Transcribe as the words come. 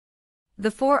The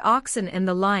 4 Oxen and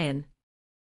the Lion.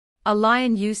 A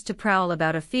lion used to prowl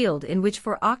about a field in which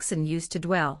 4 Oxen used to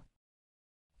dwell.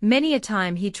 Many a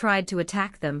time he tried to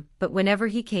attack them, but whenever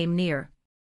he came near,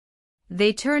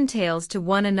 they turned tails to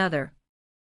one another,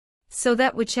 so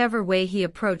that whichever way he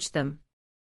approached them,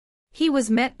 he was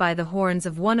met by the horns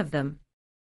of one of them.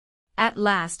 At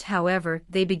last, however,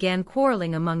 they began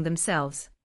quarreling among themselves,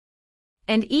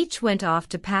 and each went off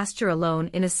to pasture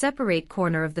alone in a separate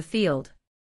corner of the field.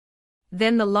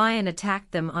 Then the lion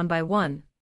attacked them one by one,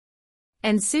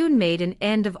 and soon made an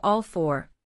end of all 4.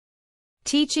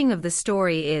 Teaching of the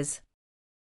story is: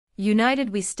 united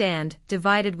we stand,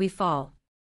 divided we fall.